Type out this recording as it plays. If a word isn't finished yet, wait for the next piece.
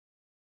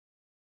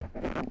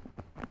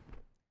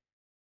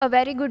A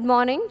very good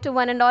morning to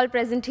one and all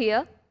present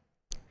here.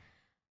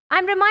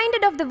 I'm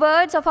reminded of the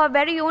words of our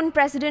very own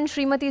President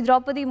Srimati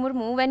Draupadi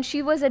Murmu when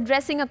she was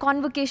addressing a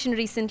convocation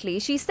recently.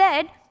 She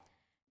said,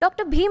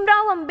 Dr.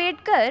 Bhimrao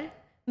Ambedkar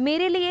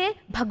मेरे लिए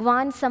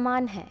भगवान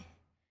समान है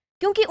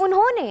क्योंकि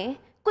उन्होंने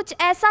कुछ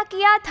ऐसा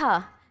किया था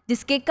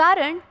जिसके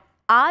कारण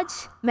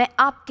आज मैं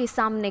आपके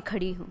सामने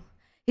खड़ी हूँ.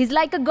 He's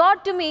like a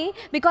god to me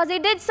because he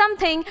did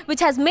something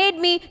which has made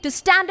me to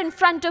stand in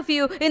front of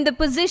you in the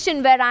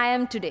position where I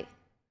am today.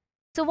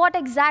 So what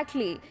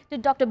exactly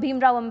did Dr.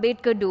 Bhimrao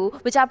Ambedkar do,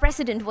 which our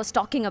president was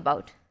talking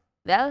about?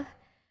 Well,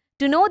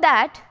 to know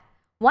that,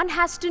 one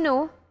has to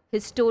know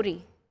his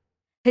story,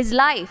 his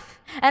life,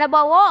 and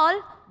above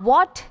all,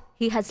 what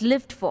he has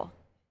lived for.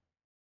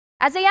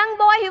 As a young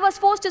boy, he was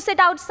forced to sit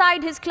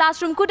outside his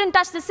classroom, couldn't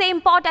touch the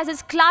same pot as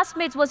his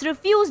classmates, was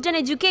refused an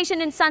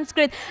education in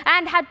Sanskrit,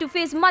 and had to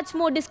face much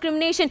more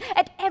discrimination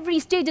at every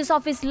stages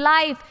of his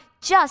life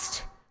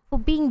just for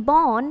being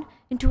born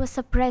into a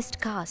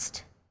suppressed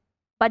caste.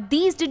 But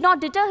these did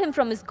not deter him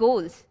from his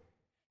goals.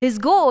 His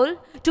goal,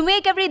 to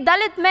make every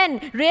Dalit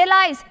man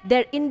realize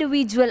their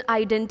individual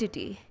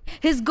identity.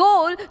 His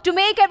goal, to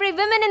make every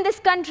woman in this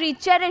country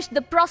cherish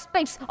the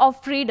prospects of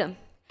freedom.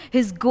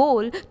 His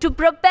goal, to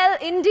propel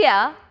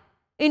India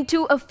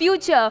into a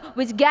future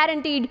which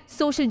guaranteed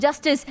social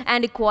justice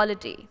and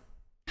equality.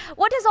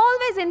 What has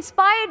always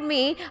inspired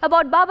me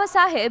about Baba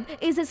Saheb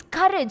is his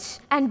courage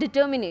and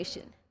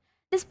determination.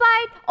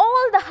 Despite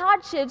all the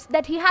hardships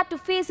that he had to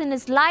face in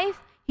his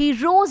life, he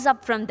rose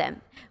up from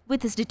them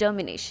with his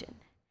determination.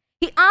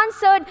 He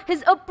answered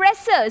his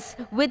oppressors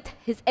with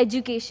his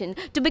education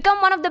to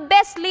become one of the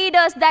best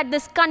leaders that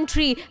this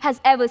country has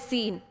ever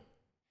seen.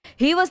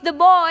 He was the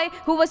boy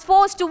who was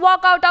forced to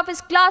walk out of his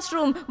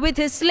classroom with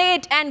his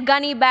slate and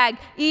gunny bag.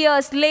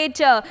 Years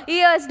later,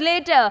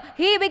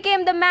 he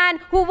became the man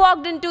who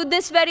walked into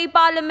this very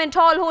parliament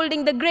hall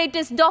holding the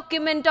greatest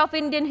document of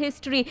Indian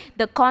history,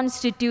 the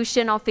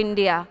Constitution of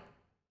India.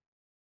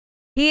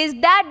 He is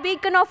that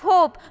beacon of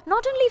hope,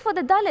 not only for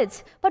the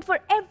Dalits, but for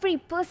every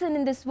person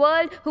in this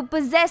world who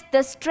possessed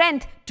the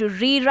strength to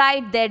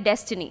rewrite their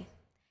destiny.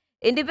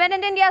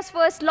 Independent India's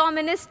first law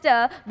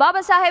minister,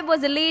 Baba Saheb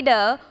was a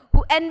leader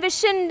who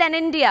envisioned an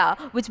India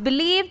which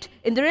believed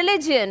in the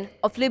religion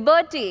of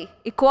liberty,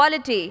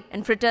 equality,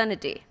 and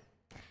fraternity.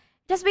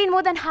 It has been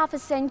more than half a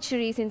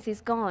century since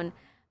he's gone,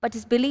 but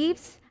his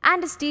beliefs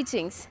and his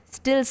teachings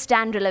still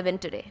stand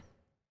relevant today.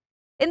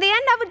 In the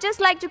end, I would just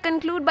like to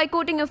conclude by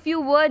quoting a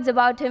few words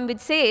about him which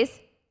says,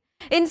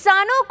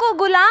 इंसानों को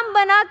गुलाम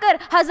बनाकर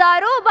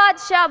हजारों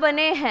बादशाह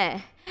बने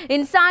हैं.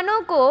 इंसानों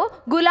को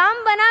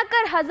गुलाम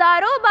बनाकर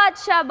हजारों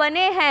बादशाह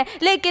बने हैं,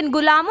 लेकिन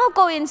गुलामों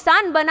को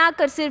इंसान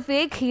बनाकर सिर्फ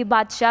एक ही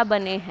बादशाह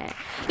बने हैं.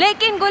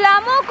 लेकिन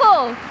गुलामों को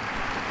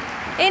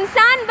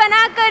इंसान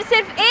बनाकर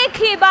सिर्फ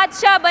एक ही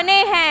बादशाह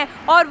बने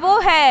हैं, और वो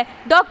है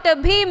डॉक्टर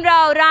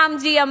भीमराव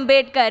रामजी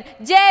अंबेडकर.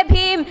 जय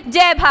भीम,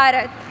 जय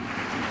भारत.